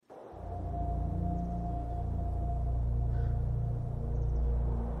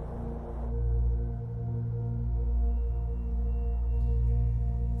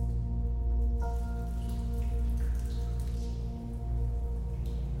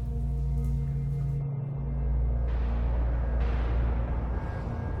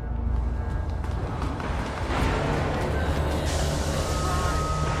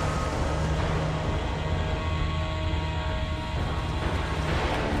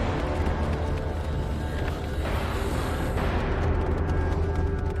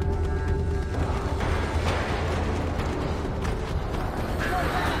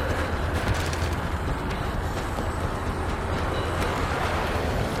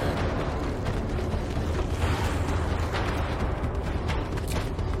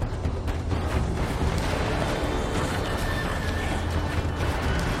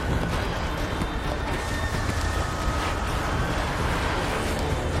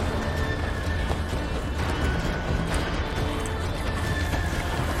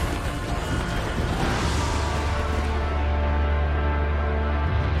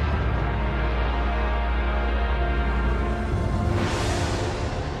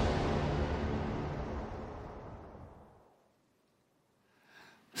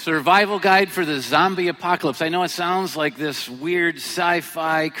Survival guide for the zombie apocalypse. I know it sounds like this weird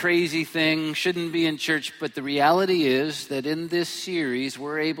sci-fi crazy thing, shouldn't be in church, but the reality is that in this series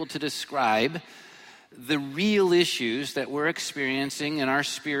we're able to describe the real issues that we're experiencing in our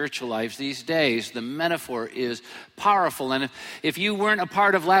spiritual lives these days. The metaphor is powerful. And if you weren't a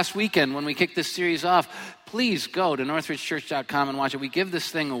part of last weekend when we kicked this series off, please go to northridgechurch.com and watch it. We give this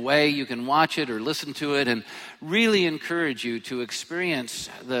thing away. You can watch it or listen to it, and really encourage you to experience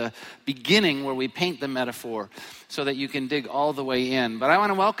the beginning where we paint the metaphor so that you can dig all the way in. But I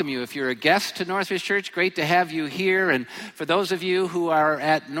want to welcome you. If you're a guest to Northridge Church, great to have you here. And for those of you who are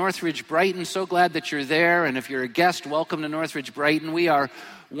at Northridge Brighton, so glad that you're there. And if you're a guest, welcome to Northridge Brighton. We are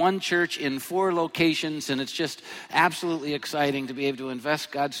one church in 4 locations, and it's just absolutely exciting to be able to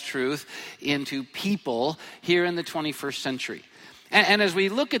invest God's truth into people here in the 21st century. And as we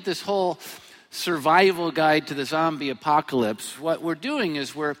look at this whole survival guide to the zombie apocalypse, what we're doing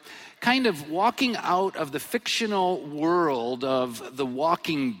is we're kind of walking out of the fictional world of The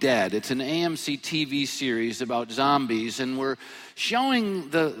Walking Dead. It's an AMC TV series about zombies, and we're showing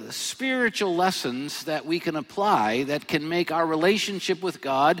the spiritual lessons that we can apply that can make our relationship with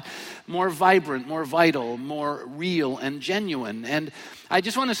God more vibrant, more vital, more real and genuine. And I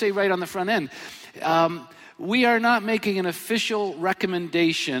just want to say right on the front end, we are not making an official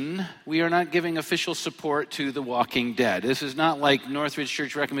recommendation. We are not giving official support to The Walking Dead. This is not like Northridge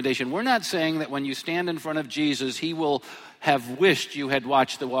Church recommendation. We're not saying that when you stand in front of Jesus, he will have wished you had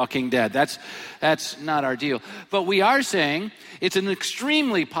watched The Walking Dead. That's not our deal. But we are saying it's an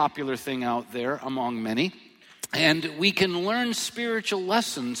extremely popular thing out there among many, and we can learn spiritual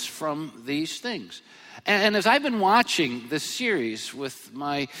lessons from these things. And as I've been watching this series with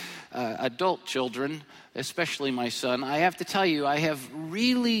my adult children, especially my son, I have to tell you, I have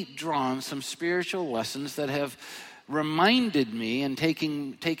really drawn some spiritual lessons that have reminded me and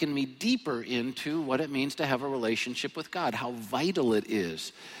taken me deeper into what it means to have a relationship with God, how vital it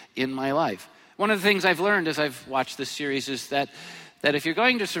is in my life. One of the things I've learned as I've watched this series is that if you're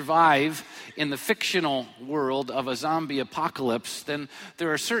going to survive in the fictional world of a zombie apocalypse, then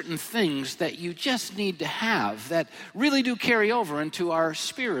there are certain things that you just need to have that really do carry over into our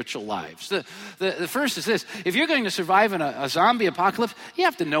spiritual lives. The first is this: if you're going to survive in a zombie apocalypse, you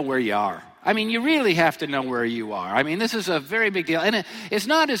have to know where you are. I mean, you really have to know where you are. I mean, this is a very big deal. And it's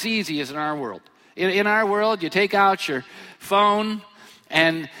not as easy as in our world. In our world, you take out your phone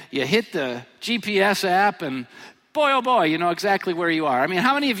and you hit the GPS app, and boy, oh boy, you know exactly where you are. I mean,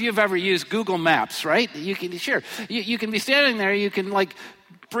 how many of you have ever used Google Maps, right? You can be standing there, you can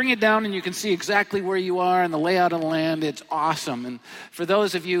bring it down and you can see exactly where you are and the layout of the land. It's awesome. And for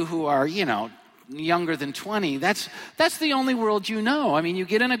those of you who are, younger than 20, that's the only world you know. I mean, you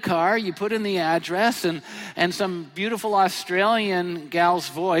get in a car, you put in the address, and some beautiful Australian gal's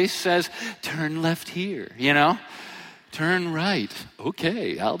voice says, turn left here, Turn right.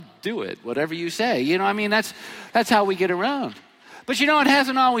 Okay, I'll do it. Whatever you say. That's how we get around. But it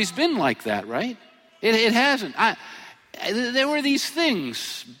hasn't always been like that, right? It hasn't. There were these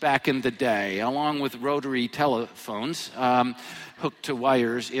things back in the day, along with rotary telephones hooked to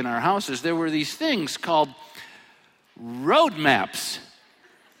wires in our houses. There were these things called road maps.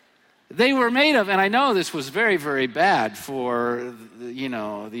 They were made of, and I know this was very, very bad for,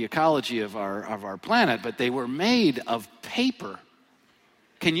 the ecology of our planet, but they were made of paper.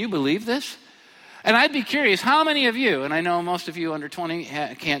 Can you believe this? And I'd be curious, how many of you, and I know most of you under 20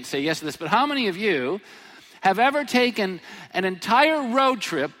 can't say yes to this, but how many of you have ever taken an entire road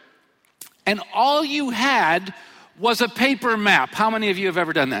trip and all you had was a paper map? How many of you have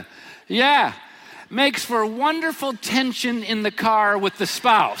ever done that? Yeah. Makes for wonderful tension in the car with the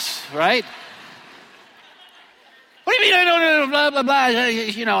spouse, right? What do you mean I don't know, blah, blah,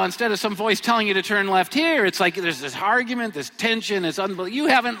 blah? Instead of some voice telling you to turn left here, it's like there's this argument, this tension, it's unbelievable. You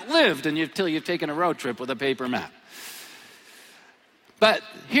haven't lived until you've taken a road trip with a paper map. But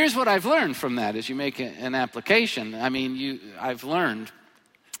here's what I've learned from that as you make an application. I mean, I've learned,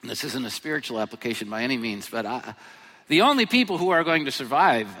 this isn't a spiritual application by any means, but the only people who are going to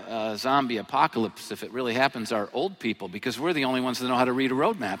survive a zombie apocalypse, if it really happens, are old people, because we're the only ones that know how to read a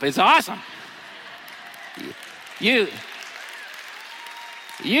road map. It's awesome. You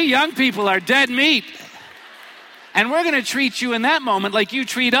young people are dead meat. And we're going to treat you in that moment like you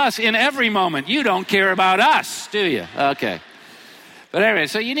treat us in every moment. You don't care about us, do you? Okay. But anyway,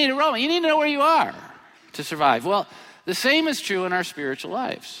 so you need a road map. You need to know where you are to survive. Well, the same is true in our spiritual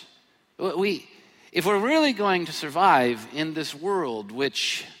lives. If we're really going to survive in this world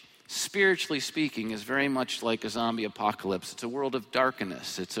which spiritually speaking, is very much like a zombie apocalypse. It's a world of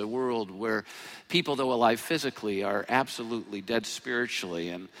darkness. It's a world where people, though alive physically, are absolutely dead spiritually.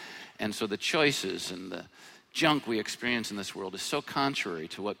 And so the choices and the junk we experience in this world is so contrary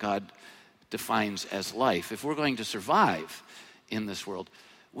to what God defines as life. If we're going to survive in this world,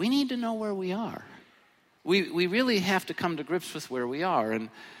 we need to know where we are. We really have to come to grips with where we are,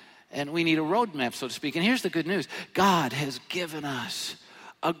 and we need a roadmap, so to speak. And here's the good news. God has given us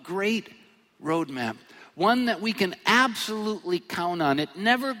a great roadmap, one that we can absolutely count on. It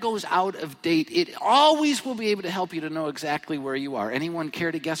never goes out of date. It always will be able to help you to know exactly where you are. Anyone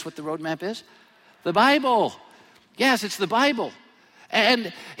care to guess what the roadmap is? The Bible. Yes, it's the Bible.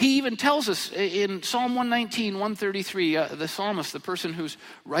 And he even tells us in Psalm 119, 133, the psalmist, the person who's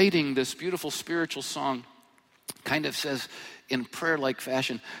writing this beautiful spiritual song, kind of says in prayer-like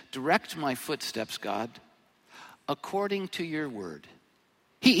fashion, direct my footsteps, God, according to your word.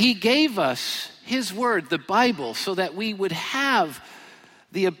 He gave us his word, the Bible, so that we would have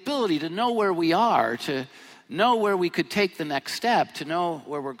the ability to know where we are, to know where we could take the next step, to know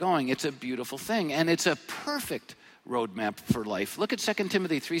where we're going. It's a beautiful thing, and it's a perfect roadmap for life. Look at 2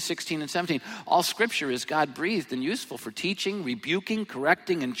 Timothy 3:16 and 17. All scripture is God-breathed and useful for teaching, rebuking,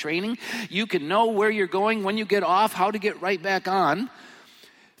 correcting, and training. You can know where you're going, when you get off, how to get right back on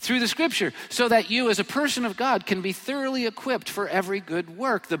through the scripture, so that you as a person of God can be thoroughly equipped for every good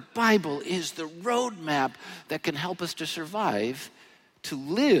work. The Bible is the roadmap that can help us to survive, to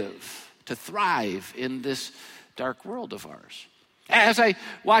live, to thrive in this dark world of ours. As I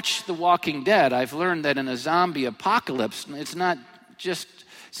watch The Walking Dead, I've learned that in a zombie apocalypse, it's not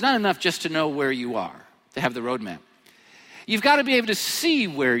enough just to know where you are, to have the roadmap. You've got to be able to see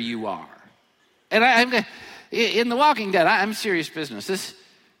where you are. And in The Walking Dead, I'm serious business.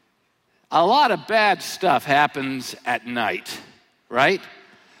 A lot of bad stuff happens at night, right?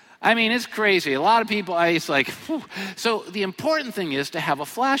 I mean, it's crazy. A lot of people, it's like, whew. So the important thing is to have a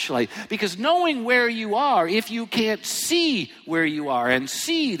flashlight, because knowing where you are, if you can't see where you are and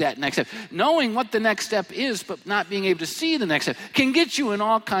see that next step, knowing what the next step is but not being able to see the next step can get you in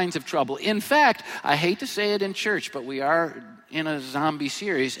all kinds of trouble. In fact, I hate to say it in church, but we are in a zombie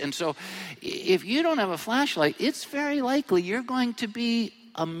series. And so if you don't have a flashlight, it's very likely you're going to be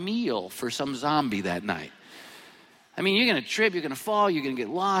a meal for some zombie that night. I mean, you're going to trip, you're going to fall, you're going to get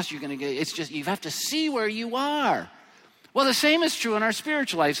lost, it's just, you have to see where you are. Well, the same is true in our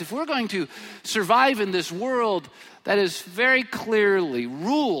spiritual lives. If we're going to survive in this world that is very clearly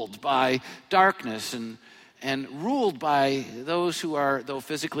ruled by darkness and ruled by those who are, though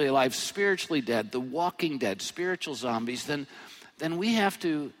physically alive, spiritually dead, the walking dead, spiritual zombies, then we have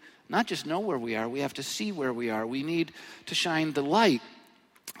to not just know where we are, we have to see where we are. We need to shine the light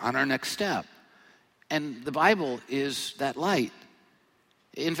on our next step. And the Bible is that light.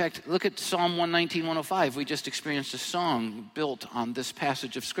 In fact, look at Psalm 119, 105. We just experienced a song built on this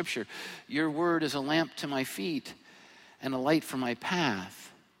passage of Scripture. Your word is a lamp to my feet and a light for my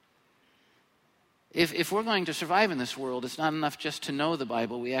path. If we're going to survive in this world, it's not enough just to know the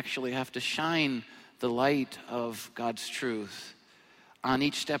Bible. We actually have to shine the light of God's truth on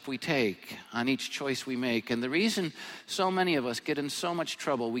each step we take, on each choice we make. And the reason so many of us get in so much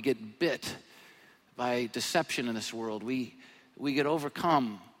trouble, we get bit by deception in this world. We get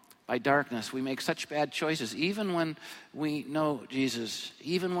overcome by darkness. We make such bad choices, even when we know Jesus,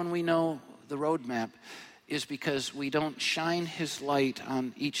 even when we know the roadmap, is because we don't shine his light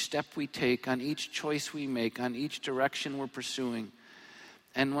on each step we take, on each choice we make, on each direction we're pursuing.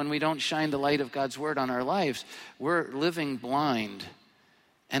 And when we don't shine the light of God's word on our lives, we're living blind,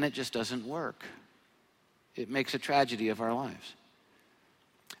 and it just doesn't work. It makes a tragedy of our lives.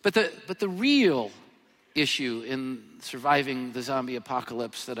 But the real issue in surviving the zombie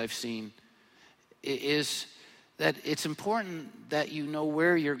apocalypse that I've seen is that it's important that you know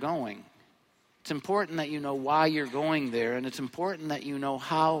where you're going. It's important that you know why you're going there, and it's important that you know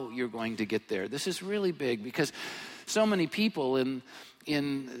how you're going to get there. This is really big because so many people in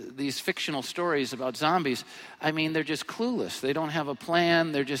these fictional stories about zombies, I mean, they're just clueless. They don't have a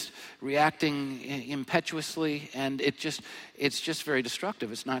plan. They're just reacting impetuously, and it's just very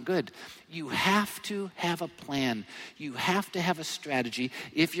destructive. It's not good. You have to have a plan. You have to have a strategy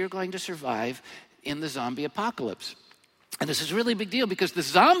if you're going to survive in the zombie apocalypse. And this is a really big deal because the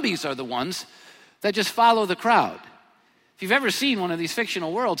zombies are the ones that just follow the crowd. If you've ever seen one of these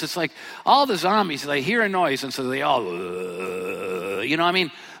fictional worlds, it's like all the zombies, they hear a noise, and so they all,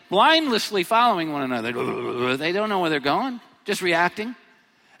 blindlessly following one another. They don't know where they're going, just reacting.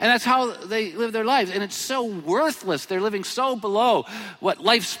 And that's how they live their lives. And it's so worthless. They're living so below what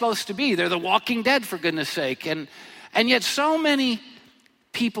life's supposed to be. They're the walking dead, for goodness sake. And yet so many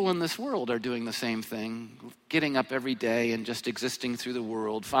people in this world are doing the same thing, getting up every day and just existing through the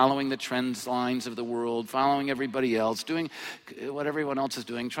world, following the trends lines of the world, following everybody else, doing what everyone else is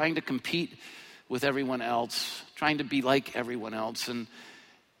doing, trying to compete with everyone else, trying to be like everyone else. And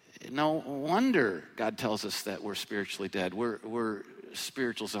no wonder God tells us that we're spiritually dead. We're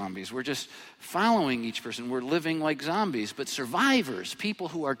spiritual zombies. We're just following each person. We're living like zombies. But survivors, people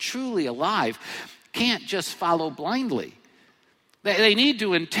who are truly alive, can't just follow blindly. They need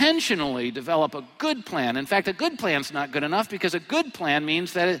to intentionally develop a good plan. In fact, a good plan's not good enough, because a good plan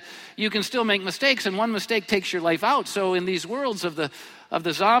means that you can still make mistakes, and one mistake takes your life out. So in these worlds of the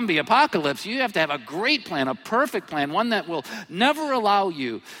zombie apocalypse, you have to have a great plan, a perfect plan, one that will never allow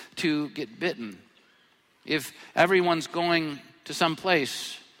you to get bitten. If everyone's going to some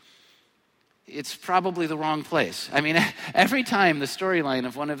place, it's probably the wrong place. I mean, every time the storyline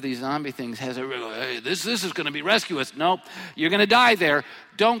of one of these zombie things has hey, this is going to be rescue us. Nope, you're going to die there.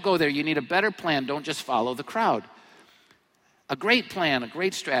 Don't go there. You need a better plan. Don't just follow the crowd. A great plan, a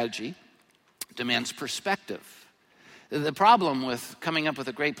great strategy demands perspective. The problem with coming up with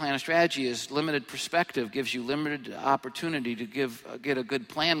a great plan or strategy is limited perspective gives you limited opportunity to get a good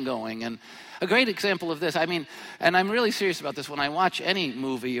plan going. And a great example of this, I mean, and I'm really serious about this, when I watch any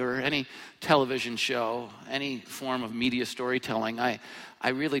movie or any television show, any form of media storytelling, I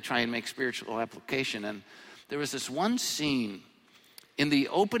really try and make spiritual application. And there was this one scene in the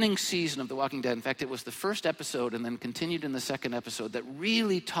opening season of The Walking Dead. In fact, it was the first episode and then continued in the second episode that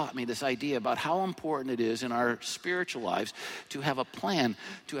really taught me this idea about how important it is in our spiritual lives to have a plan,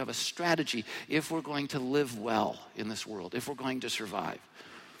 to have a strategy, if we're going to live well in this world, if we're going to survive.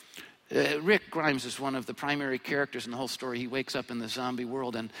 Rick Grimes is one of the primary characters in the whole story. He wakes up in the zombie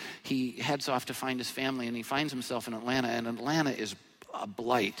world and he heads off to find his family, and he finds himself in Atlanta, and Atlanta is a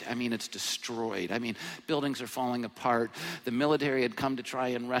blight. I mean, it's destroyed. I mean, buildings are falling apart. The military had come to try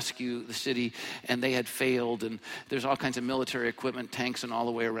and rescue the city, and they had failed, and there's all kinds of military equipment, tanks, and all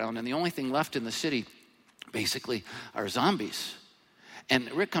the way around. And the only thing left in the city, basically, are zombies. And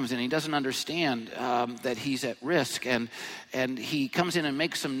Rick comes in, he doesn't understand that he's at risk, and he comes in and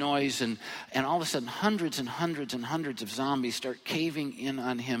makes some noise, and all of a sudden hundreds and hundreds and hundreds of zombies start caving in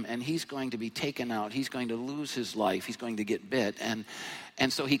on him, and he's going to be taken out. He's going to lose his life. He's going to get bit.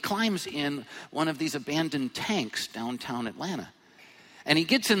 And so he climbs in one of these abandoned tanks downtown Atlanta. And he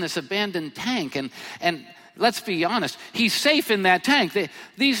gets in this abandoned tank, and let's be honest, he's safe in that tank.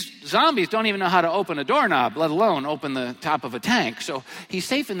 These zombies don't even know how to open a doorknob, let alone open the top of a tank. So he's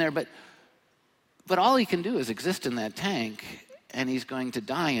safe in there, but all he can do is exist in that tank, and he's going to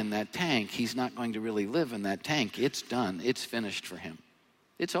die in that tank. He's not going to really live in that tank. It's done. It's finished for him.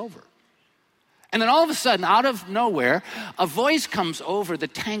 It's over. And then all of a sudden, out of nowhere, a voice comes over the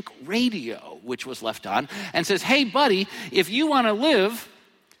tank radio, which was left on, and says, "Hey, buddy, if you want to live,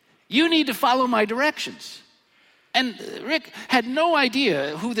 you need to follow my directions." And Rick had no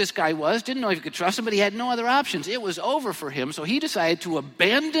idea who this guy was, didn't know if he could trust him, but he had no other options. It was over for him, so he decided to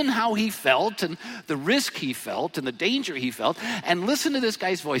abandon how he felt and the risk he felt and the danger he felt and listen to this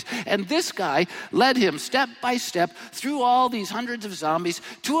guy's voice. And this guy led him step by step through all these hundreds of zombies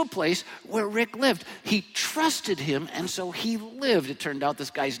to a place where Rick lived. He trusted him, and so he lived. It turned out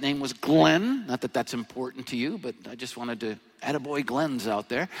this guy's name was Glenn. Not that that's important to you, but I just wanted to attaboy Glenn's out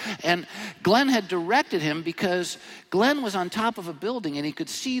there. And Glenn had directed him because Glenn was on top of a building and he could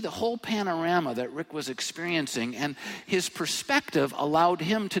see the whole panorama that Rick was experiencing, and his perspective allowed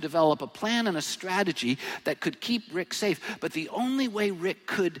him to develop a plan and a strategy that could keep Rick safe. But the only way Rick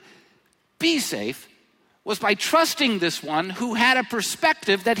could be safe was by trusting this one who had a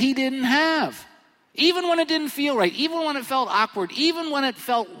perspective that he didn't have. Even when it didn't feel right, even when it felt awkward, even when it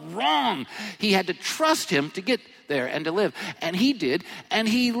felt wrong, he had to trust him to get there and to live. And he did, and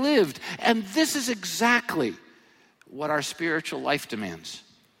he lived. And this is exactly what our spiritual life demands.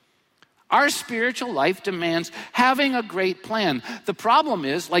 Our spiritual life demands having a great plan. The problem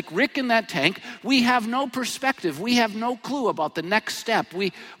is, like Rick in that tank, we have no perspective. We have no clue about the next step.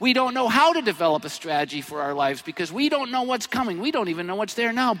 We don't know how to develop a strategy for our lives because we don't know what's coming. We don't even know what's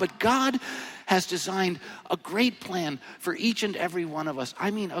there now. But God has designed a great plan for each and every one of us.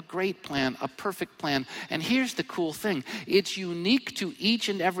 I mean, a great plan, a perfect plan. And here's the cool thing. It's unique to each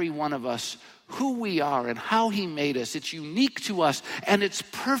and every one of us who we are and how he made us. It's unique to us, and it's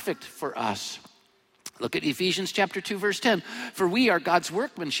perfect for us. Look at Ephesians chapter 2, verse 10. For we are God's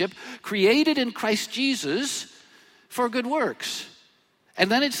workmanship, created in Christ Jesus for good works.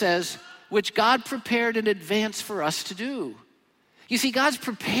 And then it says, which God prepared in advance for us to do. You see, God's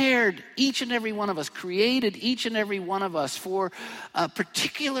prepared each and every one of us, created each and every one of us for a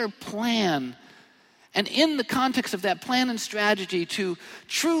particular plan. And in the context of that plan and strategy to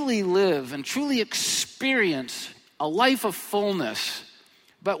truly live and truly experience a life of fullness,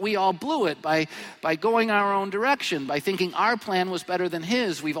 but we all blew it by going our own direction, by thinking our plan was better than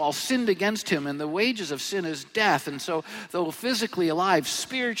his. We've all sinned against him, and the wages of sin is death. And so, though physically alive,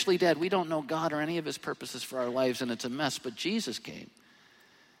 spiritually dead, we don't know God or any of his purposes for our lives, and it's a mess. But Jesus came,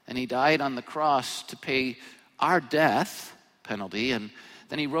 and he died on the cross to pay our death penalty, and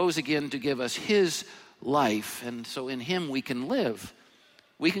then he rose again to give us his life. And so in him we can live.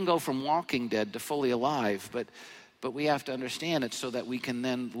 We can go from walking dead to fully alive, but we have to understand it so that we can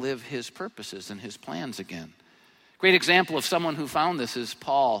then live his purposes and his plans again. Great example of someone who found this is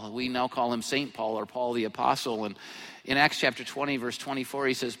Paul. We now call him St. Paul or Paul the Apostle. And in Acts chapter 20, verse 24,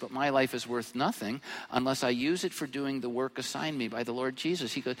 he says, "But my life is worth nothing unless I use it for doing the work assigned me by the Lord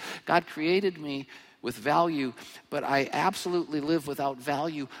Jesus." He goes, God created me with value, but I absolutely live without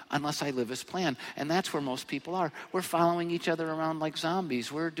value unless I live his plan. And that's where most people are. We're following each other around like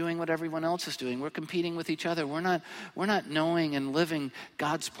zombies. We're doing what everyone else is doing. We're competing with each other. We're not knowing and living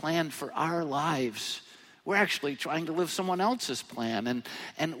God's plan for our lives. We're actually trying to live someone else's plan,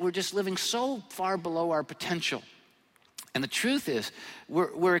 and we're just living so far below our potential. And the truth is,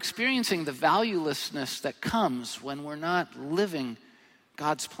 we're experiencing the valuelessness that comes when we're not living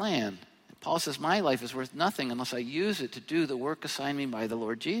God's plan. Paul says, my life is worth nothing unless I use it to do the work assigned me by the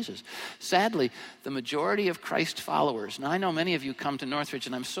Lord Jesus. Sadly, the majority of Christ followers, now I know many of you come to Northridge,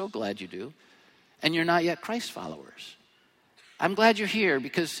 and I'm so glad you do, and you're not yet Christ followers. I'm glad you're here,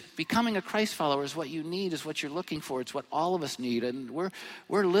 because becoming a Christ follower is what you need, is what you're looking for. It's what all of us need. And we're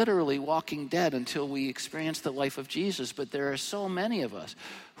literally walking dead until we experience the life of Jesus. But there are so many of us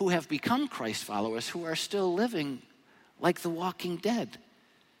who have become Christ followers who are still living like the walking dead.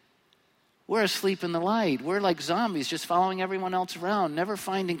 We're asleep in the light. We're like zombies, just following everyone else around, never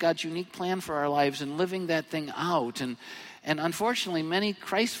finding God's unique plan for our lives and living that thing out. And unfortunately, many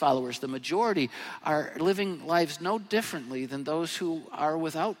Christ followers, the majority, are living lives no differently than those who are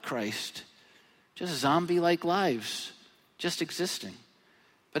without Christ. Just zombie-like lives, just existing.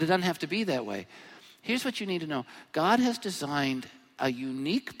 But it doesn't have to be that way. Here's what you need to know. God has designed a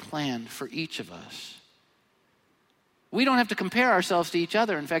unique plan for each of us. We don't have to compare ourselves to each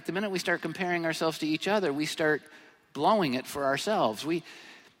other. In fact, the minute we start comparing ourselves to each other, we start blowing it for ourselves.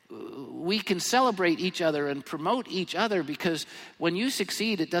 We can celebrate each other and promote each other, because when you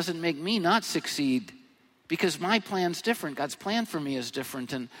succeed, it doesn't make me not succeed, because my plan's different. God's plan for me is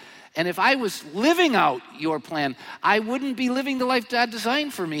different. And if I was living out your plan, I wouldn't be living the life God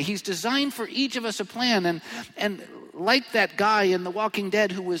designed for me. He's designed for each of us a plan. And like that guy in The Walking Dead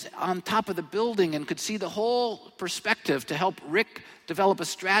who was on top of the building and could see the whole perspective to help Rick develop a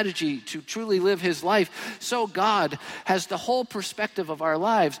strategy to truly live his life, so God has the whole perspective of our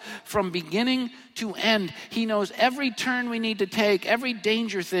lives from beginning to end. He knows every turn we need to take, every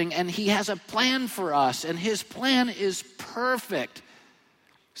danger thing, and he has a plan for us, and his plan is perfect.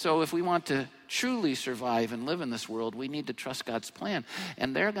 So if we want to truly survive and live in this world, we need to trust God's plan.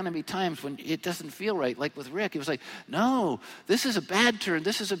 And there are going to be times when it doesn't feel right. Like with Rick, he was like, no, this is a bad turn.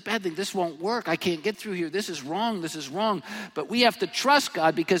 This is a bad thing. This won't work. I can't get through here. This is wrong. This is wrong. But we have to trust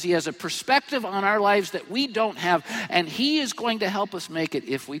God, because he has a perspective on our lives that we don't have. And he is going to help us make it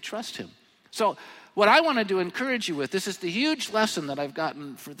if we trust him. So what I want to do, encourage you with, this is the huge lesson that I've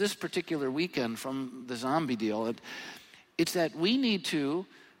gotten for this particular weekend from the zombie deal. It's that we need to,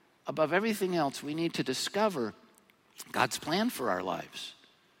 above everything else, we need to discover God's plan for our lives.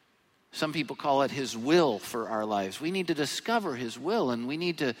 Some people call it his will for our lives. We need to discover his will, and we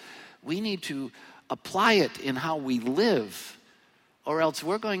need to apply it in how we live, or else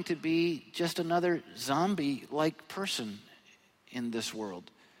we're going to be just another zombie-like person in this world.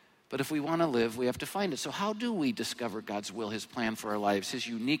 But if we want to live, we have to find it. So how do we discover God's will, his plan for our lives, his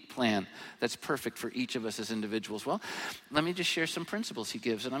unique plan that's perfect for each of us as individuals? Well, let me just share some principles he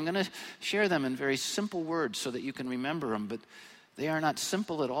gives. And I'm going to share them in very simple words so that you can remember them. But they are not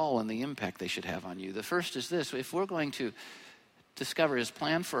simple at all in the impact they should have on you. The first is this. If we're going to discover his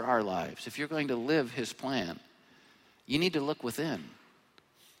plan for our lives, if you're going to live his plan, you need to look within.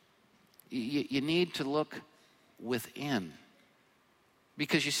 You need to look within.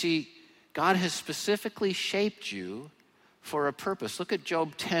 Because you see, God has specifically shaped you for a purpose. Look at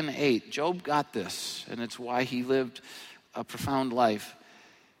Job 10:8. Job got this, and it's why he lived a profound life.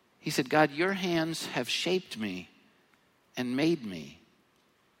 He said, God, your hands have shaped me and made me.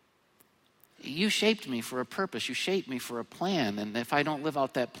 You shaped me for a purpose. You shaped me for a plan. And if I don't live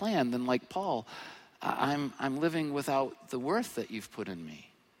out that plan, then like Paul, I'm living without the worth that you've put in me.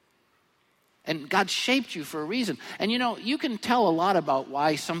 And God shaped you for a reason. And you can tell a lot about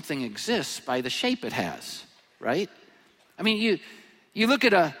why something exists by the shape it has, right? I mean, you look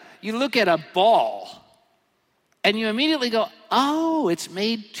at a ball and you immediately go, oh, it's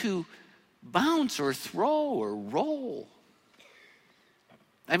made to bounce or throw or roll.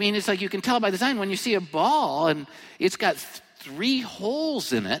 I mean, it's like you can tell by design when you see a ball and it's got 3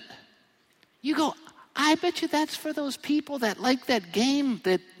 holes in it, you go, I bet you that's for those people that like that game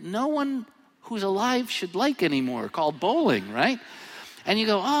that no one who's alive should like anymore, called bowling, right? And you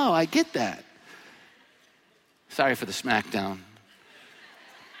go, oh, I get that. Sorry for the smackdown.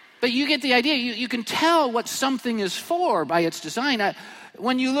 But you get the idea. You can tell what something is for by its design.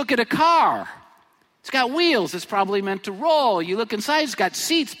 When you look at a car, it's got wheels. It's probably meant to roll. You look inside, it's got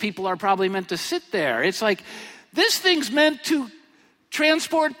seats. People are probably meant to sit there. It's like, this thing's meant to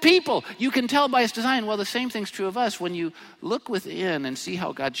transport people. You can tell by its design. Well, the same thing's true of us. When you look within and see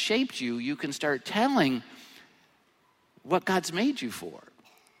how God shaped you, you can start telling what God's made you for.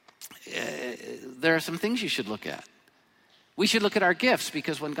 There are some things you should look at. We should look at our gifts,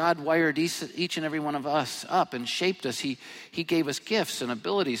 because when God wired each and every one of us up and shaped us, he gave us gifts and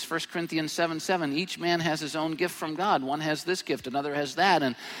abilities. 1 Corinthians 7:7, each man has his own gift from God. One has this gift, another has that.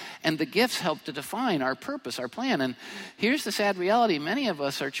 And the gifts help to define our purpose, our plan. And here's the sad reality. Many of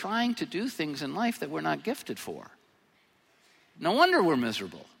us are trying to do things in life that we're not gifted for. No wonder we're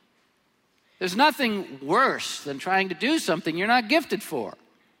miserable. There's nothing worse than trying to do something you're not gifted for.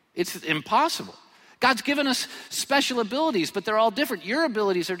 It's impossible. God's given us special abilities, but they're all different. Your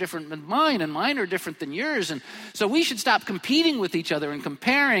abilities are different than mine, and mine are different than yours. And so we should stop competing with each other and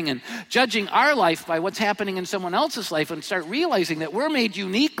comparing and judging our life by what's happening in someone else's life, and start realizing that we're made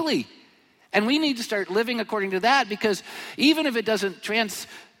uniquely. And we need to start living according to that, because even if it doesn't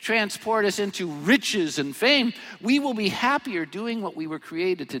transport us into riches and fame, we will be happier doing what we were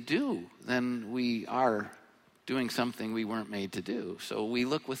created to do than we are doing something we weren't made to do. So we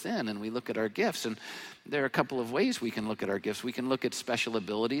look within and we look at our gifts. And there are a couple of ways we can look at our gifts. We can look at special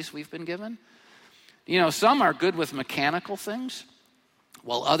abilities we've been given. Some are good with mechanical things,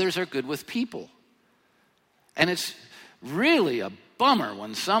 while others are good with people. And it's really a bummer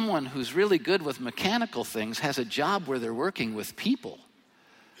when someone who's really good with mechanical things has a job where they're working with people.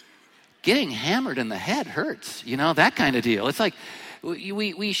 Getting hammered in the head hurts, that kind of deal. It's like,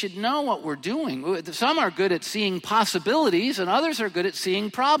 we should know what we're doing. Some are good at seeing possibilities, and others are good at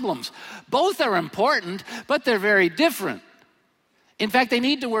seeing problems. Both are important, but they're very different. In fact, they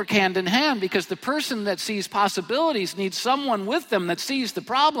need to work hand in hand, because the person that sees possibilities needs someone with them that sees the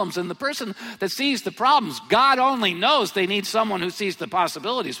problems. And the person that sees the problems, God only knows they need someone who sees the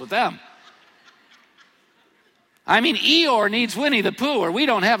possibilities with them. I mean, Eeyore needs Winnie the Pooh, or we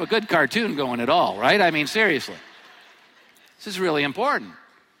don't have a good cartoon going at all, right? I mean, seriously. This is really important.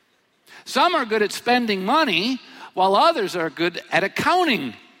 Some are good at spending money, while others are good at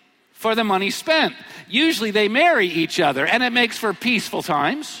accounting for the money spent. Usually they marry each other, and it makes for peaceful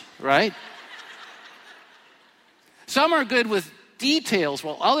times, right? Some are good with details,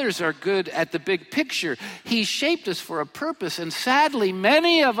 while others are good at the big picture. He shaped us for a purpose, and sadly,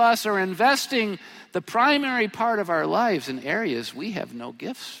 many of us are investing the primary part of our lives in areas we have no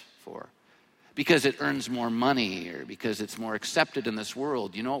gifts for, because it earns more money or because it's more accepted in this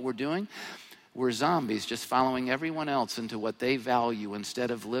world. You know what we're doing? We're zombies, just following everyone else into what they value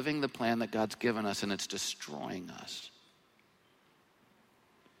instead of living the plan that God's given us, and it's destroying us.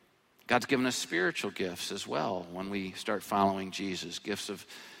 God's given us spiritual gifts as well when we start following Jesus, gifts of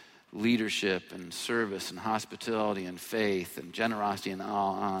leadership and service and hospitality and faith and generosity and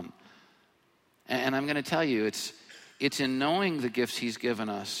all on. And I'm going to tell you, it's in knowing the gifts he's given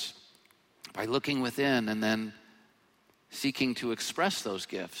us, by looking within and then seeking to express those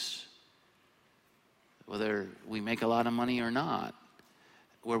gifts, whether we make a lot of money or not,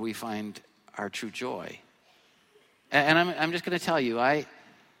 where we find our true joy. And I'm just going to tell you,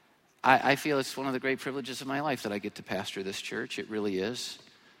 I feel it's one of the great privileges of my life that I get to pastor this church. It really is.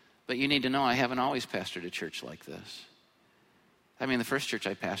 But you need to know I haven't always pastored a church like this. I mean, the first church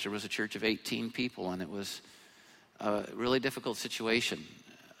I pastored was a church of 18 people, and it was a really difficult situation,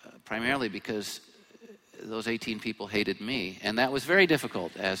 primarily because those 18 people hated me. And that was very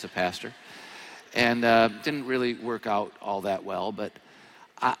difficult as a pastor, and didn't really work out all that well. But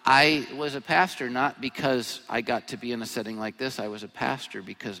I was a pastor not because I got to be in a setting like this. I was a pastor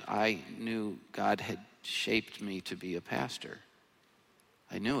because I knew God had shaped me to be a pastor.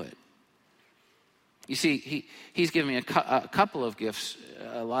 I knew it. You see, he's given me a couple of gifts,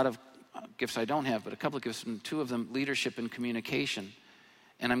 a lot of gifts I don't have, but a couple of gifts, and two of them leadership and communication.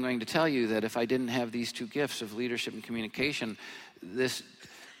 And I'm going to tell you that if I didn't have these two gifts of leadership and communication, this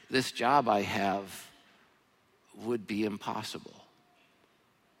this job I have would be impossible.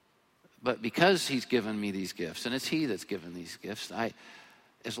 But because he's given me these gifts, and it's he that's given these gifts,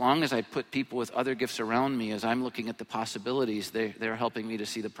 as long as I put people with other gifts around me, as I'm looking at the possibilities, they're helping me to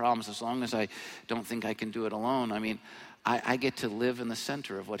see the problems. As long as I don't think I can do it alone, I get to live in the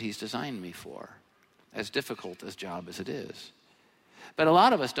center of what he's designed me for, as difficult a job as it is. But a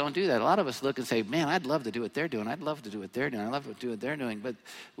lot of us don't do that. A lot of us look and say, man, I'd love to do what they're doing. I'd love to do what they're doing. I'd love to do what they're doing. But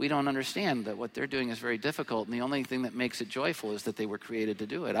we don't understand that what they're doing is very difficult. And the only thing that makes it joyful is that they were created to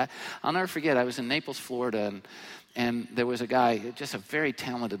do it. I'll never forget, I was in Naples, Florida, and there was a guy, just a very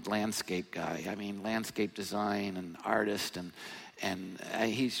talented landscape guy. Landscape design and artist, and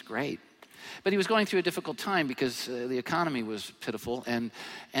he's great. But he was going through a difficult time because the economy was pitiful, and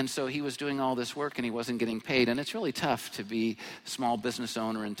so he was doing all this work and he wasn't getting paid. And it's really tough to be a small business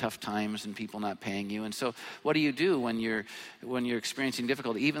owner in tough times and people not paying you. And so what do you do when you're experiencing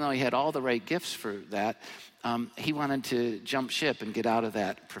difficulty? Even though he had all the right gifts for that, he wanted to jump ship and get out of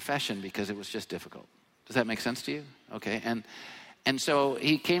that profession because it was just difficult. Does that make sense to you? Okay. And so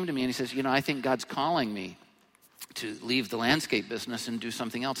he came to me and he says, I think God's calling me to leave the landscape business and do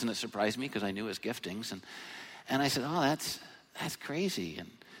something else. And it surprised me because I knew his giftings. And I said, oh, that's crazy. And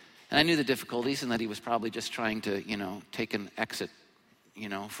I knew the difficulties and that he was probably just trying to, take an exit,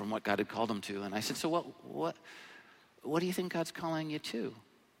 from what God had called him to. And I said, so what do you think God's calling you to?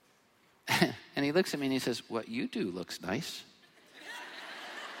 And he looks at me and he says, what you do looks nice.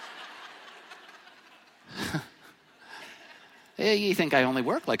 Hey, you think I only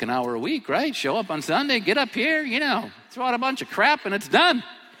work like an hour a week, right? Show up on Sunday, get up here, throw out a bunch of crap and it's done.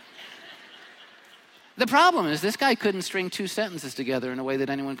 The problem is this guy couldn't string two sentences together in a way that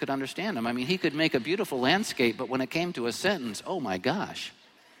anyone could understand him. He could make a beautiful landscape, but when it came to a sentence, oh my gosh.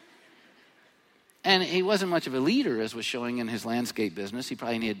 And he wasn't much of a leader, as was showing in his landscape business. He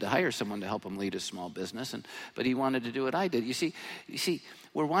probably needed to hire someone to help him lead his small business, but he wanted to do what I did. You see,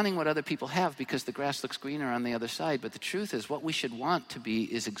 we're wanting what other people have because the grass looks greener on the other side. But the truth is, what we should want to be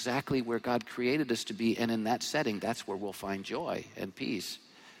is exactly where God created us to be, and in that setting, that's where we'll find joy and peace.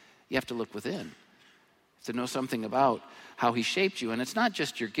 You have to look within to know something about how he shaped you. And it's not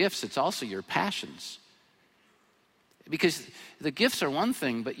just your gifts, it's also your passions. Because the gifts are one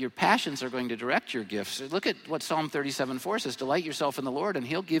thing, but your passions are going to direct your gifts. Look at what Psalm 37:4 says, delight yourself in the Lord and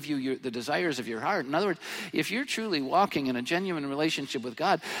he'll give you the desires of your heart. In other words, if you're truly walking in a genuine relationship with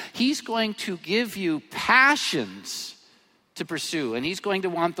God, he's going to give you passions to pursue, and he's going to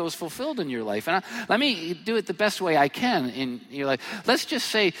want those fulfilled in your life. And let me do it the best way I can in your life. Let's just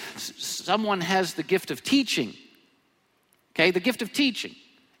say someone has the gift of teaching. Okay, the gift of teaching.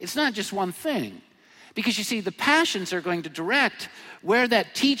 It's not just one thing. Because you see, the passions are going to direct where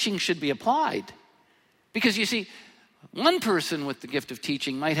that teaching should be applied. Because you see, one person with the gift of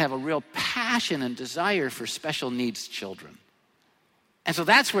teaching might have a real passion and desire for special needs children. And so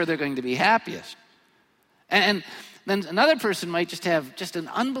that's where they're going to be happiest. And then another person might just have just an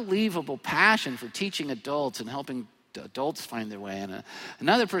unbelievable passion for teaching adults and helping adults find their way. And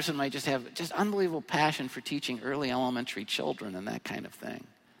another person might just have just unbelievable passion for teaching early elementary children and that kind of thing.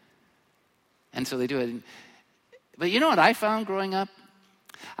 And so they do it. But you know what I found growing up?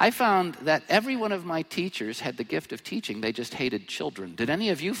 I found that every one of my teachers had the gift of teaching. They just hated children. Did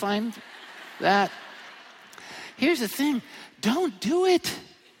any of you find that? Here's the thing. Don't do it.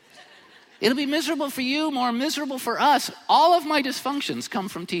 It'll be miserable for you, more miserable for us. All of my dysfunctions come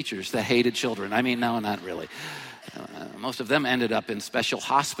from teachers that hated children. No, not really. Most of them ended up in special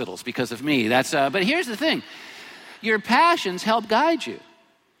hospitals because of me. But here's the thing. Your passions help guide you.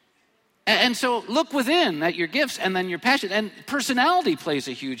 And so look within at your gifts and then your passion. And personality plays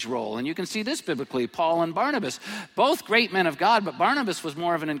a huge role. And you can see this biblically. Paul and Barnabas, both great men of God, but Barnabas was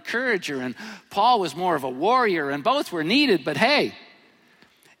more of an encourager and Paul was more of a warrior, and both were needed. But hey,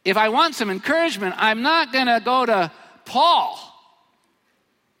 if I want some encouragement, I'm not going to go to Paul.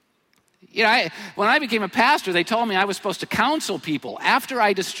 When I became a pastor, they told me I was supposed to counsel people. After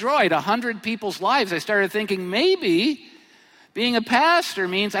I destroyed 100 people's lives, I started thinking maybe being a pastor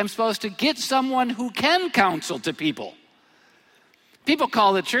means I'm supposed to get someone who can counsel to people. People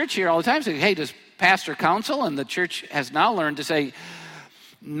call the church here all the time, say, hey, does pastor counsel? And the church has now learned to say,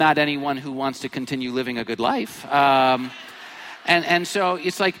 not anyone who wants to continue living a good life. And so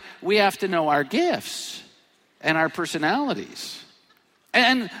it's like we have to know our gifts and our personalities.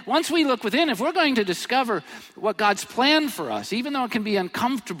 And once we look within, if we're going to discover what God's planned for us, even though it can be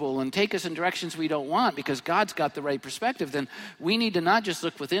uncomfortable and take us in directions we don't want because God's got the right perspective, then we need to not just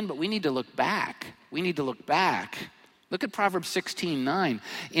look within, but we need to look back. We need to look back. Look at Proverbs 16:9.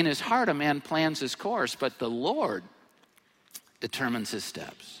 In his heart a man plans his course, but the Lord determines his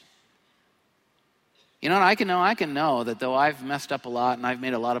steps. You know, I can know that though I've messed up a lot and I've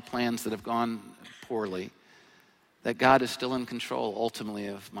made a lot of plans that have gone poorly, that God is still in control ultimately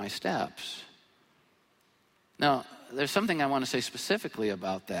of my steps. Now, there's something I want to say specifically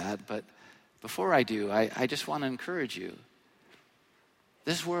about that, but before I do, I just want to encourage you.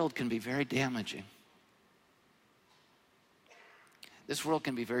 This world can be very damaging. This world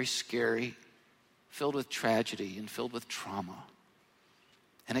can be very scary, filled with tragedy and filled with trauma.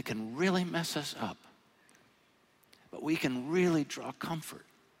 And it can really mess us up. But we can really draw comfort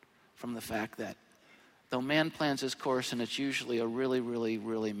from the fact that though man plans his course and it's usually a really, really,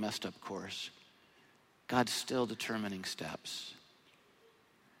 really messed up course, God's still determining steps.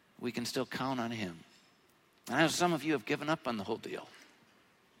 We can still count on him. And I know some of you have given up on the whole deal.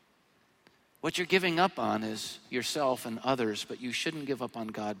 What you're giving up on is yourself and others, but you shouldn't give up on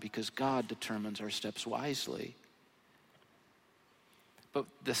God because God determines our steps wisely. But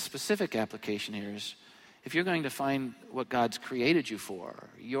the specific application here is, if you're going to find what God's created you for,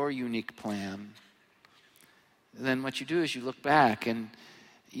 your unique plan, then what you do is you look back and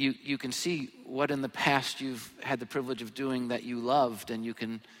you can see what in the past you've had the privilege of doing that you loved, and you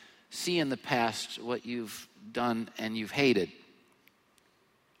can see in the past what you've done and you've hated.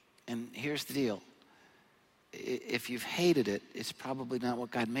 And here's the deal. If you've hated it, it's probably not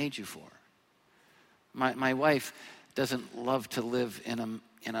what God made you for. My wife doesn't love to live in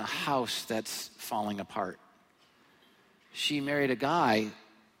a house that's falling apart. She married a guy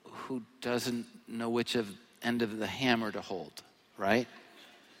who doesn't know which end of the hammer to hold, right?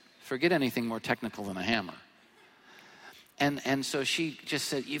 Forget anything more technical than a hammer. And so she just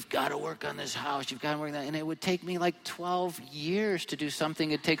said, you've got to work on this house, you've got to work on that. And it would take me like 12 years to do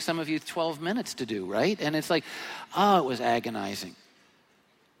something it takes some of you 12 minutes to do, right? And it's like, it was agonizing.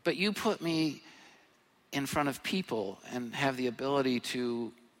 But you put me in front of people and have the ability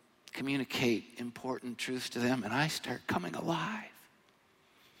to communicate important truths to them, and I start coming alive.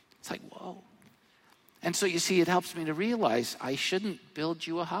 It's like, whoa. And so you see, it helps me to realize I shouldn't build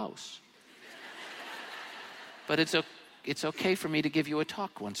you a house. But it's okay for me to give you a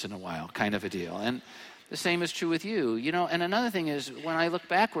talk once in a while, kind of a deal. And the same is true with you. You know, and another thing is, when I look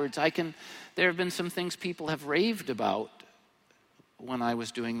backwards, there have been some things people have raved about when I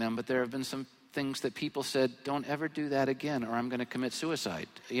was doing them, but there have been some things that people said, don't ever do that again or I'm going to commit suicide.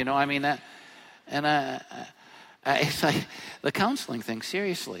 You know, I mean, it's like the counseling thing,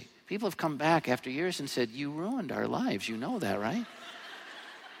 seriously. People have come back after years and said, you ruined our lives. You know that, right?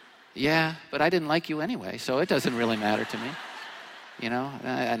 Yeah, but I didn't like you anyway, so it doesn't really matter to me. You know,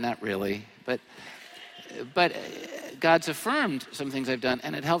 not really. But God's affirmed some things I've done,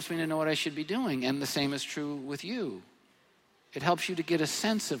 and it helps me to know what I should be doing. And the same is true with you. It helps you to get a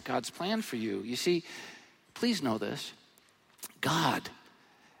sense of God's plan for you. You see, please know this. God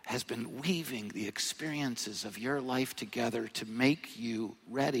has been weaving the experiences of your life together to make you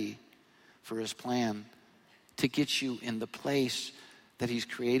ready for his plan, to get you in the place that he's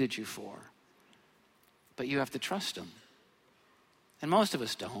created you for. But you have to trust him. And most of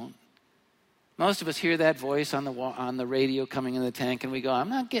us don't. Most of us hear that voice on the radio coming in the tank, and we go, I'm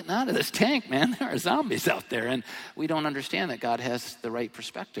not getting out of this tank, man. There are zombies out there. And we don't understand that God has the right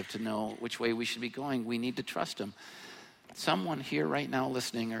perspective to know which way we should be going. We need to trust him. Someone here right now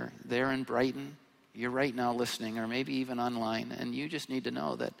listening, or there in Brighton, you're right now listening, or maybe even online, and you just need to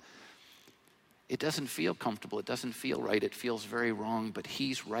know that it doesn't feel comfortable. It doesn't feel right. It feels very wrong, but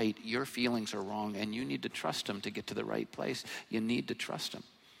he's right. Your feelings are wrong, and you need to trust him to get to the right place. You need to trust him.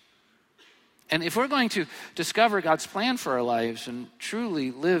 And if we're going to discover God's plan for our lives and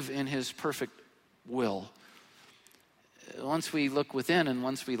truly live in his perfect will, once we look within and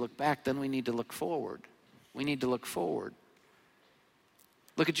once we look back, then we need to look forward. We need to look forward.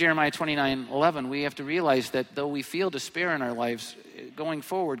 Look at Jeremiah 29:11. We have to realize that though we feel despair in our lives, going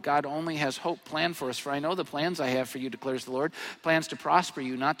forward, God only has hope planned for us. For I know the plans I have for you, declares the Lord, plans to prosper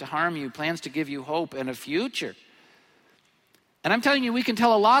you, not to harm you, plans to give you hope and a future. And I'm telling you, we can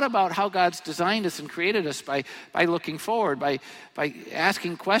tell a lot about how God's designed us and created us by looking forward, by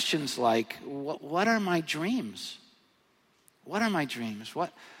asking questions like, what are my dreams? What are my dreams?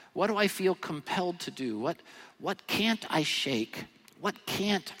 What do I feel compelled to do? What can't I shake? What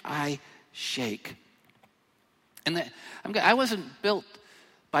can't I shake? And I wasn't built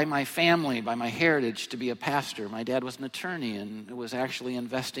by my family, by my heritage, to be a pastor. My dad was an attorney and was actually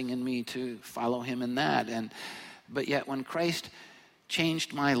investing in me to follow him in that. But yet when Christ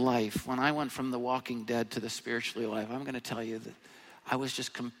changed my life, when I went from the walking dead to the spiritually alive, I'm going to tell you that I was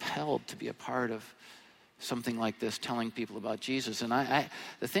just compelled to be a part of something like this, telling people about Jesus. And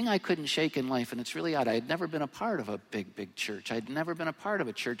the thing I couldn't shake in life, and it's really odd, I had never been a part of a big church. I'd never been a part of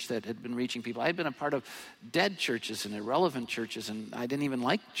a church that had been reaching people. I'd been a part of dead churches and irrelevant churches, and I didn't even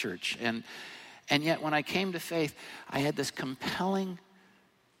like church. And yet when I came to faith, I had this compelling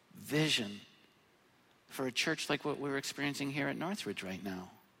vision for a church like what we're experiencing here at Northridge right now.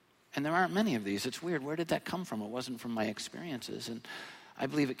 And there aren't many of these. It's weird. Where did that come from? It wasn't from my experiences. And I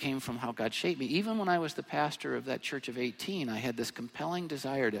believe it came from how God shaped me. Even when I was the pastor of that church of 18, I had this compelling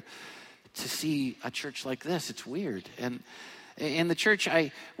desire to see a church like this. It's weird. And in the church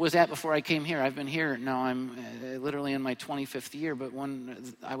I was at before I came here, I've been here now, I'm literally in my 25th year, but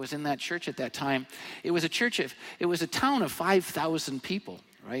when I was in that church at that time, it was a town of 5,000 people.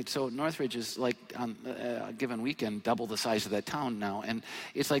 Right, so Northridge is like on a given weekend double the size of that town now, and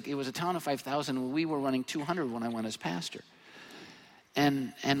it's like it was a town of 5,000. We were running 200 when I went as pastor,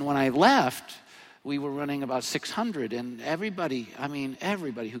 and when I left, we were running about 600. And everybody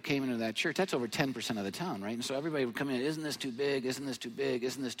who came into that church, that's over 10% of the town, right? And so everybody would come in, isn't this too big? Isn't this too big?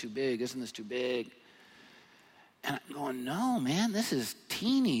 Isn't this too big? Isn't this too big? And I'm going, no, man, this is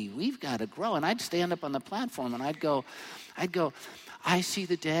teeny. We've got to grow. And I'd stand up on the platform and I'd go, I see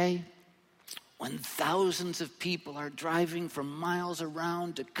the day when thousands of people are driving from miles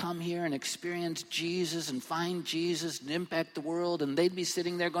around to come here and experience Jesus and find Jesus and impact the world. And they'd be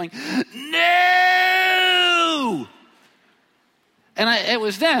sitting there going, no! And it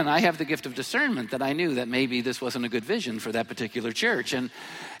was then I have the gift of discernment that I knew that maybe this wasn't a good vision for that particular church. And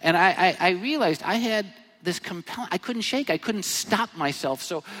I realized I had this compelling, I couldn't shake, I couldn't stop myself.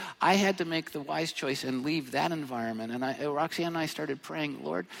 So I had to make the wise choice and leave that environment. And Roxanne and I started praying,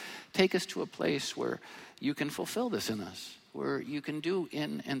 Lord, take us to a place where you can fulfill this in us, where you can do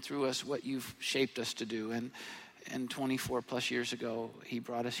in and through us what you've shaped us to do. And 24 plus years ago, he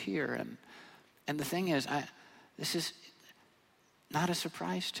brought us here. And the thing is, this is not a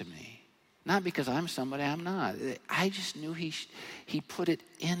surprise to me. Not because I'm somebody, I'm not. I just knew he put it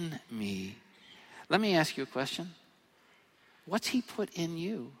in me. Let me ask you a question. What's he put in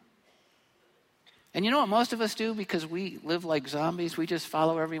you? And you know what most of us do? Because we live like zombies, we just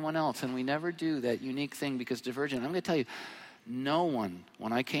follow everyone else, and we never do that unique thing because divergent. I'm going to tell you, no one,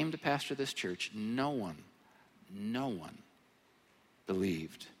 when I came to pastor this church, no one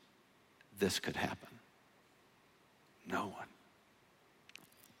believed this could happen. No one.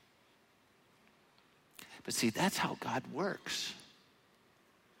 But see, that's how God works.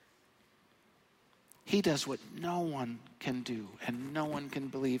 He does what no one can do and no one can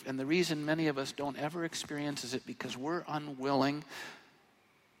believe. And the reason many of us don't ever experience is it because we're unwilling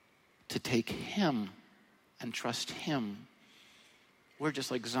to take him and trust him. We're just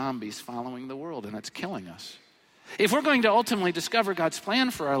like zombies following the world, and it's killing us. If we're going to ultimately discover God's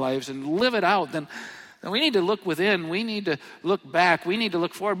plan for our lives and live it out, then we need to look within. We need to look back. We need to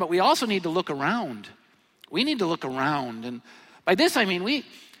look forward, but we also need to look around. We need to look around. And by this, I mean we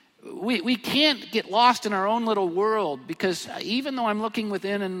can't get lost in our own little world, because even though I'm looking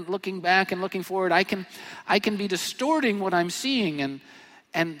within and looking back and looking forward, I can be distorting what I'm seeing.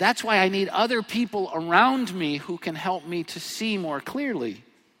 And that's why I need other people around me who can help me to see more clearly,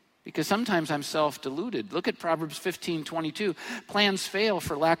 because sometimes I'm self-deluded. Look at Proverbs 15:22. Plans fail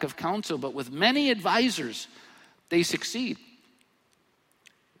for lack of counsel, but with many advisors, they succeed.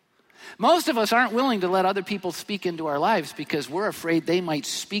 Most of us aren't willing to let other people speak into our lives because we're afraid they might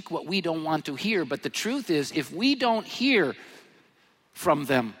speak what we don't want to hear. But the truth is, if we don't hear from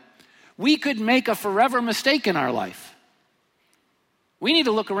them, we could make a forever mistake in our life. We need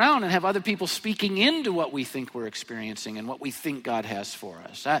to look around and have other people speaking into what we think we're experiencing and what we think God has for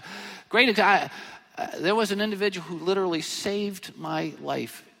us. There was an individual who literally saved my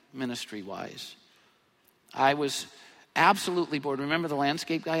life ministry-wise. I was absolutely bored. Remember the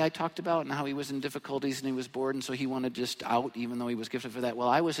landscape guy I talked about and how he was in difficulties and he was bored, and so he wanted just out even though he was gifted for that? Well,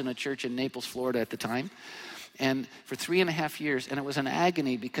 I was in a church in Naples, Florida at the time, and for 3.5 years, and it was an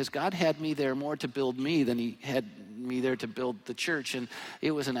agony because God had me there more to build me than he had me there to build the church. And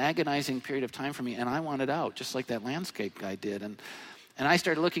it was an agonizing period of time for me, and I wanted out just like that landscape guy did. And I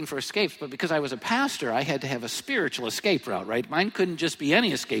started looking for escapes, but because I was a pastor, I had to have a spiritual escape route, right? Mine couldn't just be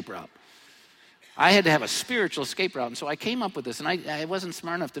any escape route. I had to have a spiritual escape route. And so I came up with this, and I wasn't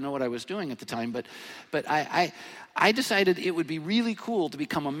smart enough to know what I was doing at the time, but I decided it would be really cool to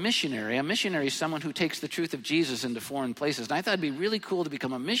become a missionary. A missionary is someone who takes the truth of Jesus into foreign places. And I thought it'd be really cool to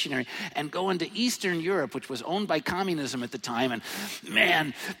become a missionary and go into Eastern Europe, which was owned by communism at the time, and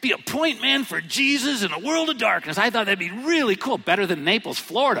man, be a point man for Jesus in a world of darkness. I thought that'd be really cool, better than Naples,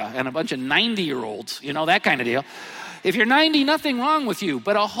 Florida, and a bunch of 90-year-olds, you know, that kind of deal. If you're 90, nothing wrong with you,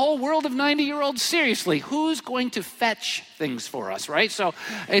 but a whole world of 90-year-olds, seriously, who's going to fetch things for us, right? So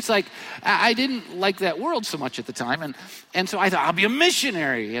it's like, I didn't like that world so much at the time, and so I thought, I'll be a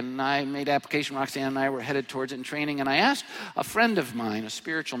missionary, and I made application. Roxanne and I were headed towards it in training, and I asked a friend of mine, a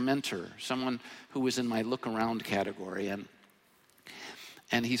spiritual mentor, someone who was in my look around category,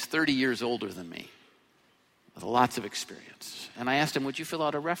 and he's 30 years older than me, with lots of experience. And I asked him, would you fill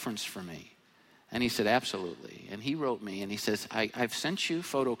out a reference for me? And he said, absolutely. And he wrote me, and he says, I've sent you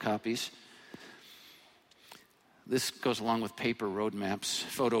photocopies. This goes along with paper roadmaps,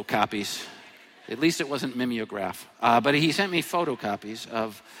 photocopies. At least it wasn't mimeograph. But he sent me photocopies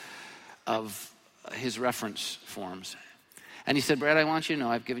of his reference forms. And he said, Brad, I want you to know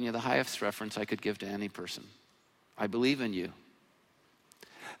I've given you the highest reference I could give to any person. I believe in you.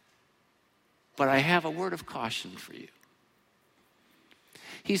 But I have a word of caution for you.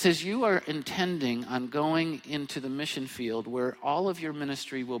 He says, you are intending on going into the mission field where all of your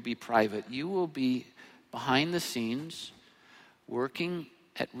ministry will be private. You will be behind the scenes, working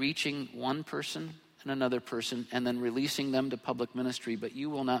at reaching one person and another person, and then releasing them to public ministry, but you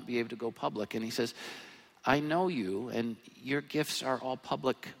will not be able to go public. And he says, I know you, and your gifts are all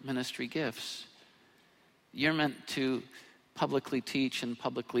public ministry gifts. You're meant to publicly teach and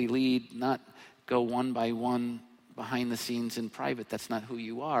publicly lead, not go one by one behind the scenes in private. That's not who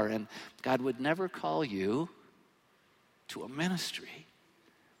you are. And God would never call you to a ministry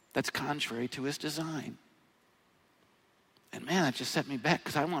that's contrary to his design. And man, that just set me back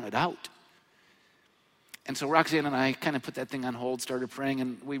because I wanted out. And so Roxanne and I kind of put that thing on hold, started praying,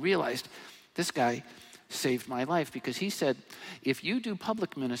 and we realized this guy saved my life because he said, if you do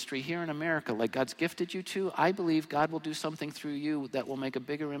public ministry here in America like God's gifted you to, I believe God will do something through you that will make a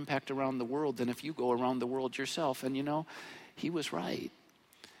bigger impact around the world than if you go around the world yourself. And you know, he was right.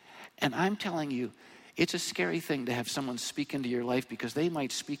 And I'm telling you, it's a scary thing to have someone speak into your life because they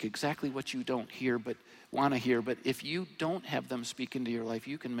might speak exactly what you don't hear but want to hear. But if you don't have them speak into your life,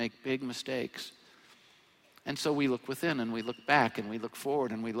 you can make big mistakes. And so we look within and we look back and we look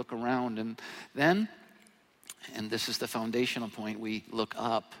forward and we look around, and then, and this is the foundational point, we look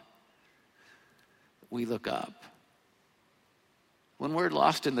up. We look up. When we're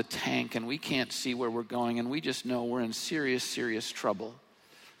lost in the tank and we can't see where we're going and we just know we're in serious, serious trouble,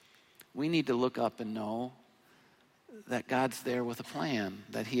 we need to look up and know that God's there with a plan,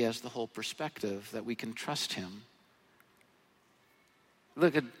 that he has the whole perspective, that we can trust him.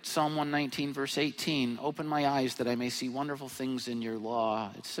 Look at Psalm 119, verse 18. Open my eyes that I may see wonderful things in your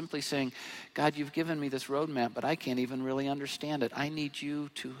law. It's simply saying, God, you've given me this roadmap, but I can't even really understand it. I need you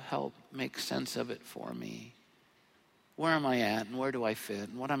to help make sense of it for me. Where am I at, and where do I fit,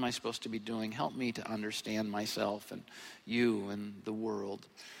 and what am I supposed to be doing? Help me to understand myself and you and the world.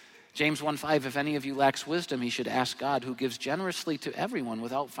 James 1:5, if any of you lacks wisdom, he should ask God, who gives generously to everyone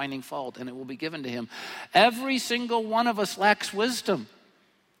without finding fault, and it will be given to him. Every single one of us lacks wisdom.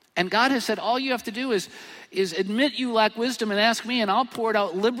 And God has said, all you have to do is admit you lack wisdom and ask me, and I'll pour it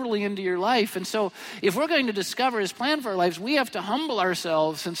out liberally into your life. And so if we're going to discover his plan for our lives, we have to humble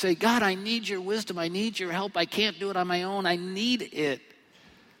ourselves and say, God, I need your wisdom. I need your help. I can't do it on my own. I need it.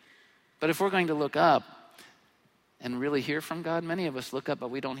 But if we're going to look up and really hear from God, many of us look up,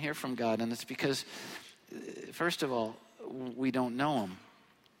 but we don't hear from God. And it's because, first of all, we don't know him.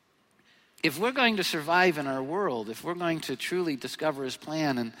 If we're going to survive in our world, if we're going to truly discover his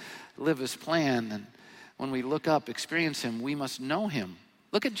plan and live his plan, and when we look up, experience him, we must know him.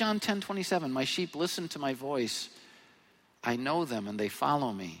 Look at John 10:27. My sheep listen to my voice. I know them and they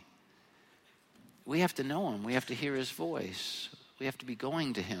follow me. We have to know him. We have to hear his voice. We have to be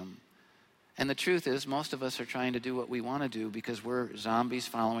going to him. And the truth is, most of us are trying to do what we want to do because we're zombies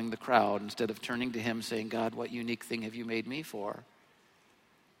following the crowd instead of turning to him saying, God, what unique thing have you made me for?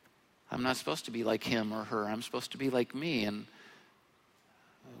 I'm not supposed to be like him or her. I'm supposed to be like me. And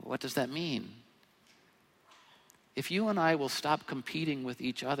what does that mean? If you and I will stop competing with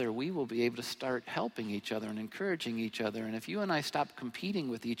each other, we will be able to start helping each other and encouraging each other. And if you and I stop competing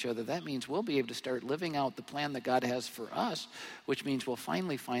with each other, that means we'll be able to start living out the plan that God has for us, which means we'll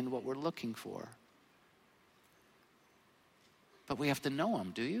finally find what we're looking for. But we have to know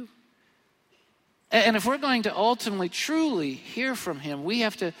him, do you? And if we're going to ultimately, truly hear from him, we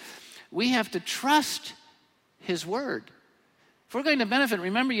have to trust his word. If we're going to benefit,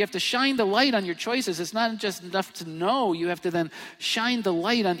 remember, you have to shine the light on your choices. It's not just enough to know. You have to then shine the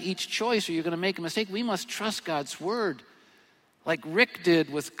light on each choice or you're going to make a mistake. We must trust God's word. Like Rick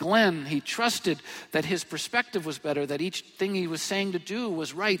did with Glenn, he trusted that his perspective was better, that each thing he was saying to do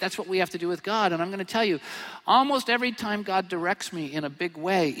was right. That's what we have to do with God. And I'm going to tell you, almost every time God directs me in a big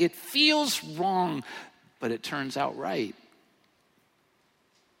way, it feels wrong. but it turns out right.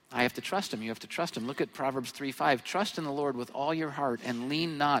 I have to trust him. You have to trust him. Look at Proverbs 3:5. Trust in the Lord with all your heart and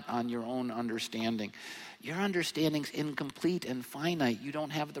lean not on your own understanding. Your understanding's incomplete and finite. You don't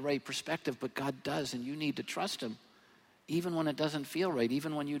have the right perspective, but God does, and you need to trust him, even when it doesn't feel right,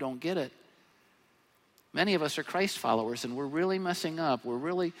 even when you don't get it. Many of us are Christ followers, and we're really messing up. We're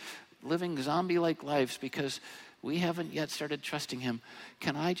really living zombie-like lives because we haven't yet started trusting him.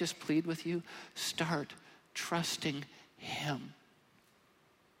 Can I just plead with you? Start trusting him.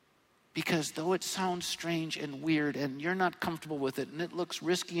 Because though it sounds strange and weird and you're not comfortable with it and it looks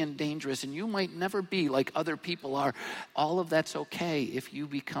risky and dangerous and you might never be like other people are, all of that's okay if you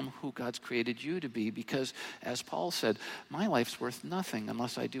become who God's created you to be. Because as Paul said, my life's worth nothing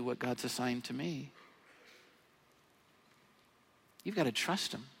unless I do what God's assigned to me. You've got to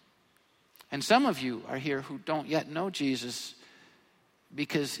trust him. And some of you are here who don't yet know Jesus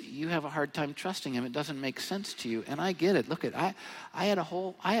because you have a hard time trusting him. It doesn't make sense to you. And I get it. Look, I had a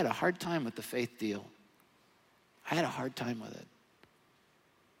hard time with the faith deal. I had a hard time with it.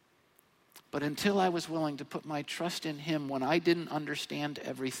 But until I was willing to put my trust in him when I didn't understand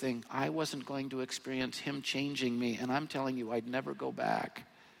everything, I wasn't going to experience him changing me. And I'm telling you, I'd never go back.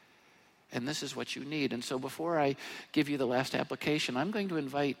 And this is what you need. And so before I give you the last application, I'm going to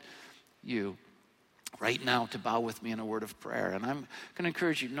invite you right now to bow with me in a word of prayer. And I'm going to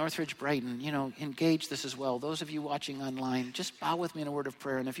encourage you, Northridge, Brighton, engage this as well. Those of you watching online, just bow with me in a word of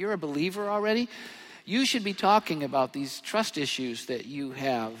prayer. And if you're a believer already, you should be talking about these trust issues that you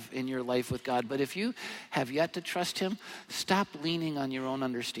have in your life with God. But if you have yet to trust him, stop leaning on your own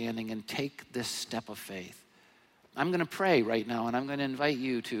understanding and take this step of faith. I'm going to pray right now, and I'm going to invite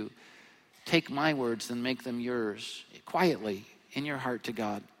you to take my words and make them yours quietly in your heart to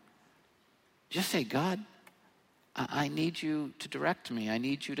God. Just say, God, I need you to direct me. I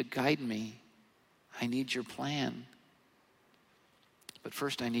need you to guide me. I need your plan. But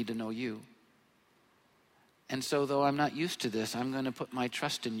first I need to know you. And so though I'm not used to this, I'm going to put my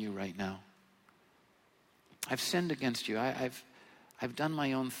trust in you right now. I've sinned against you. I've done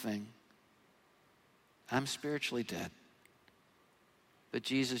my own thing. I'm spiritually dead. But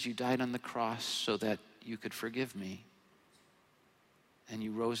Jesus, you died on the cross so that you could forgive me. And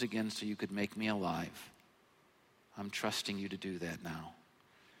you rose again so you could make me alive. I'm trusting you to do that now.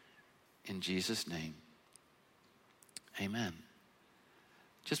 In Jesus' name, amen.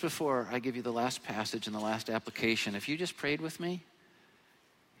 Just before I give you the last passage and the last application, if you just prayed with me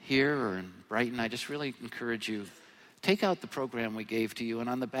here or in Brighton, I just really encourage you, take out the program we gave to you, and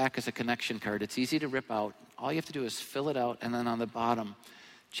on the back is a connection card. It's easy to rip out. All you have to do is fill it out, and then on the bottom,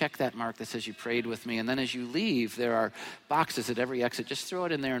 check that mark that says you prayed with me. And then as you leave, there are boxes at every exit. Just throw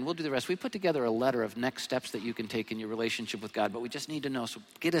it in there and we'll do the rest. We put together a letter of next steps that you can take in your relationship with God, but we just need to know. So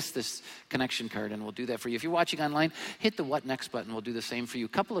get us this connection card and we'll do that for you. If you're watching online, hit the what next button. We'll do the same for you. A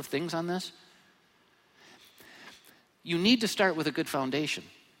couple of things on this. You need to start with a good foundation.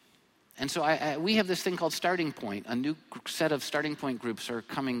 And so we have this thing called Starting Point. A new set of Starting Point groups are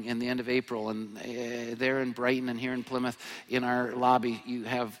coming in the end of April. And there in Brighton and here in Plymouth, in our lobby, you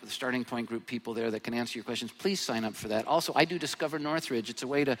have the Starting Point group people there that can answer your questions. Please sign up for that. Also, I do Discover Northridge. It's a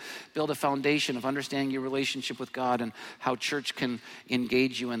way to build a foundation of understanding your relationship with God and how church can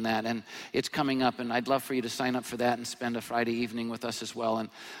engage you in that. And it's coming up, and I'd love for you to sign up for that and spend a Friday evening with us as well.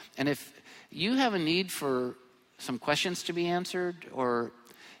 And if you have a need for some questions to be answered, or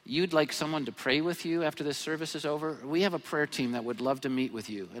you'd like someone to pray with you after this service is over, we have a prayer team that would love to meet with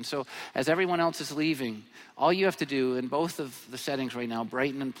you. And so as everyone else is leaving, all you have to do in both of the settings right now,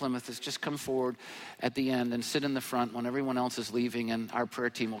 Brighton and Plymouth, is just come forward at the end and sit in the front when everyone else is leaving, and our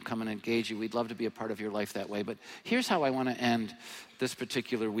prayer team will come and engage you. We'd love to be a part of your life that way. But here's how I want to end this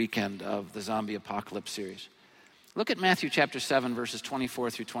particular weekend of the Zombie Apocalypse series. Look at Matthew chapter 7, verses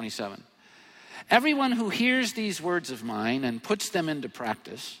 24 through 27. Everyone who hears these words of mine and puts them into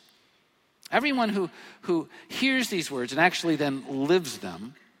practice, everyone who hears these words and actually then lives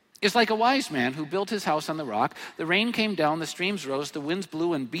them, is like a wise man who built his house on the rock. The rain came down, the streams rose, the winds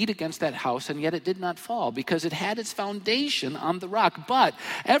blew and beat against that house, and yet it did not fall because it had its foundation on the rock. But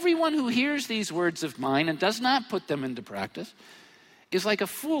everyone who hears these words of mine and does not put them into practice is like a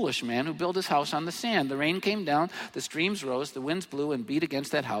foolish man who built his house on the sand. The rain came down, the streams rose, the winds blew and beat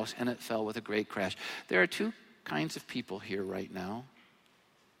against that house, and it fell with a great crash. There are two kinds of people here right now.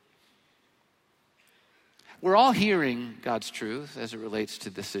 We're all hearing God's truth as it relates to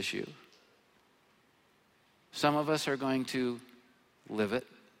this issue. Some of us are going to live it,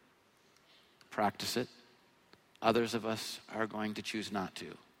 practice it. Others of us are going to choose not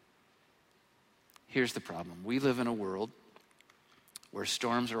to. Here's the problem. We live in a world where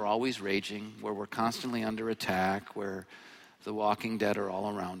storms are always raging, where we're constantly under attack, where the walking dead are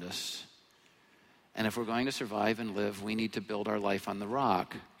all around us. And if we're going to survive and live, we need to build our life on the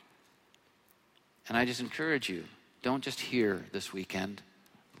rock. And I just encourage you, don't just hear this weekend,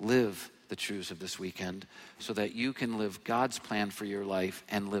 live the truths of this weekend so that you can live God's plan for your life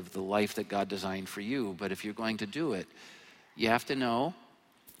and live the life that God designed for you. But if you're going to do it, you have to know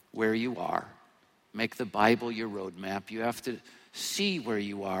where you are. Make the Bible your roadmap. You have to see where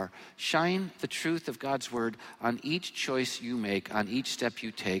you are. Shine the truth of God's word on each choice you make, on each step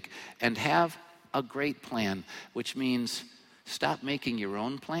you take, and have a great plan, which means stop making your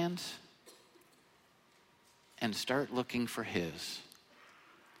own plans and start looking for his.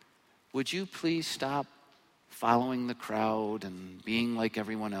 Would you please stop following the crowd and being like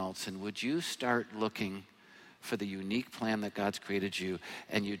everyone else, and would you start looking for the unique plan that God's created you?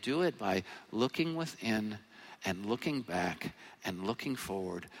 And you do it by looking within and looking back and looking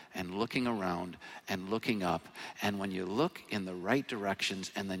forward and looking around and looking up. And when you look in the right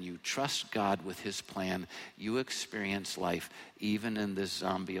directions and then you trust God with his plan, you experience life even in this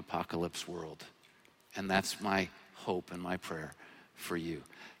zombie apocalypse world. And that's my hope and my prayer for you.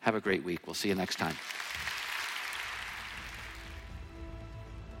 Have a great week. We'll see you next time.